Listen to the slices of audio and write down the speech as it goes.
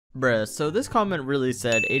Bruh, so this comment really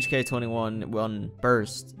said HK21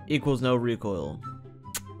 burst equals no recoil.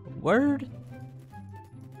 Word?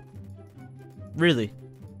 Really?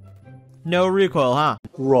 No recoil, huh?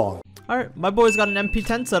 Wrong. Alright, my boy's got an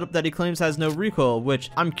MP10 setup that he claims has no recoil,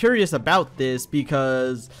 which I'm curious about this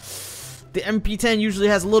because the MP10 usually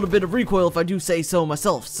has a little bit of recoil if I do say so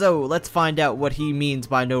myself. So let's find out what he means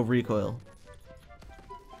by no recoil.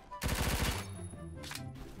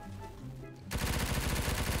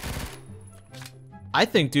 I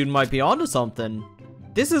think dude might be onto something.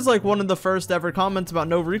 This is like one of the first ever comments about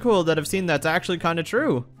no recoil that I've seen that's actually kind of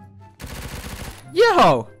true.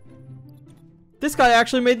 Yo! This guy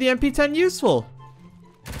actually made the MP10 useful.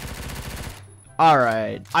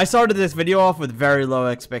 Alright, I started this video off with very low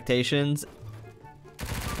expectations.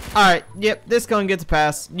 Alright, yep, this gun gets a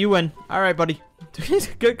pass. You win. Alright, buddy.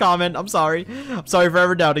 Good comment. I'm sorry. I'm sorry for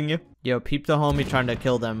ever doubting you. Yo, peep the homie trying to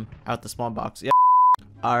kill them out the spawn box. Yep.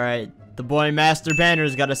 Alright. The boy Master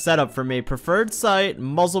Banner's got a setup for me. Preferred sight,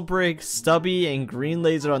 muzzle brake, stubby, and green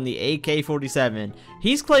laser on the AK-47.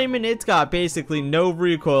 He's claiming it's got basically no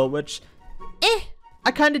recoil, which,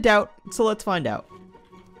 I kind of doubt. So let's find out.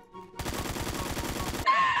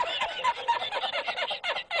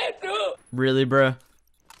 Really, bruh?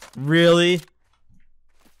 Really?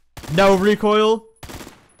 No recoil?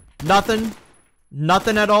 Nothing?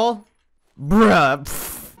 Nothing at all? Bruh. Pfft.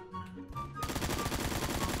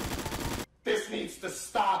 This needs to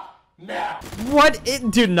stop now. What?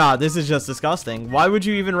 Dude, nah, this is just disgusting. Why would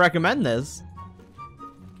you even recommend this?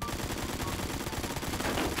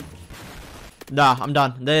 Nah, I'm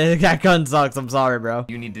done. That gun sucks. I'm sorry, bro.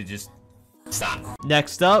 You need to just stop.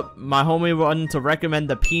 Next up, my homie wanted to recommend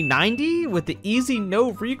the P90 with the easy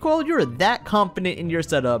no recoil. You're that confident in your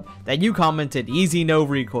setup that you commented easy no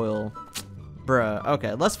recoil. Bruh,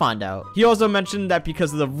 okay, let's find out. He also mentioned that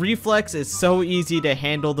because the reflex is so easy to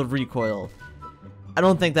handle the recoil. I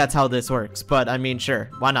don't think that's how this works, but I mean, sure,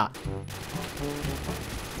 why not?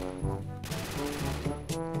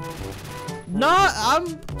 Nah,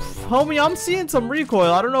 homie, I'm seeing some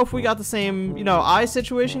recoil. I don't know if we got the same, you know, eye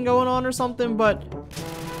situation going on or something, but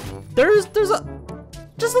there's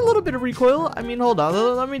just a little bit of recoil. I mean, hold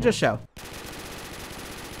on, let me just show.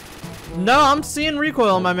 No, I'm seeing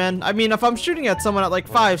recoil, my man. I mean, if I'm shooting at someone at like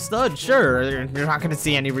 5 studs, sure, you're not gonna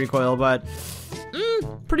see any recoil, but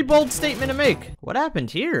pretty bold statement to make. What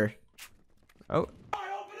happened here? Oh.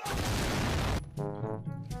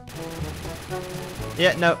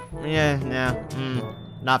 Yeah, no,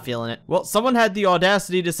 not feeling it. Well, someone had the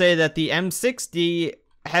audacity to say that the M60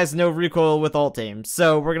 has no recoil with alt aim,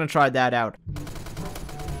 so we're gonna try that out.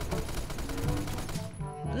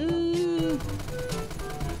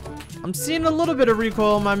 I'm seeing a little bit of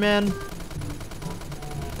recoil, my man.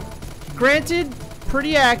 Granted,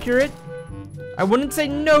 pretty accurate. I wouldn't say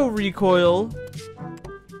no recoil,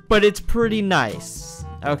 but it's pretty nice.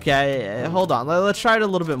 Okay, hold on. Let's try it a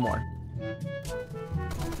little bit more.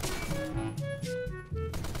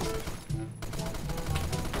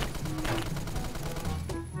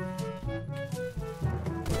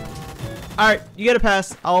 Alright, you get a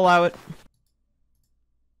pass. I'll allow it.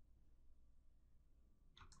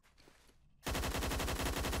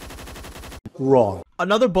 Wrong.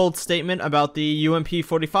 Another bold statement about the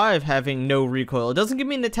UMP45 having no recoil. It doesn't give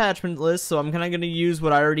me an attachment list, so I'm kind of going to use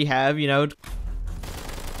what I already have, you know.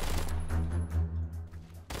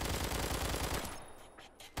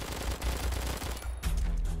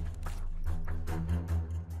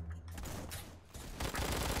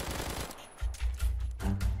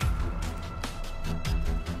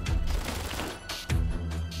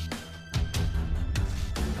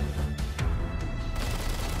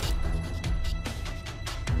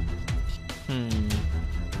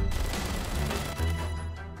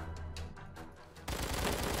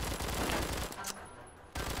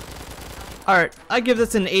 Alright, I give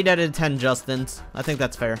this an 8 out of 10 Justins. I think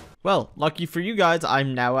that's fair. Well, lucky for you guys,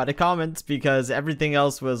 I'm now out of comments because everything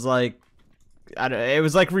else was like, it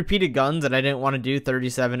was like repeated guns and I didn't want to do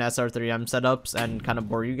 37 SR3M setups and kind of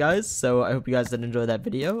bore you guys. So I hope you guys did enjoy that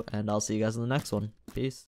video and I'll see you guys in the next one. Peace.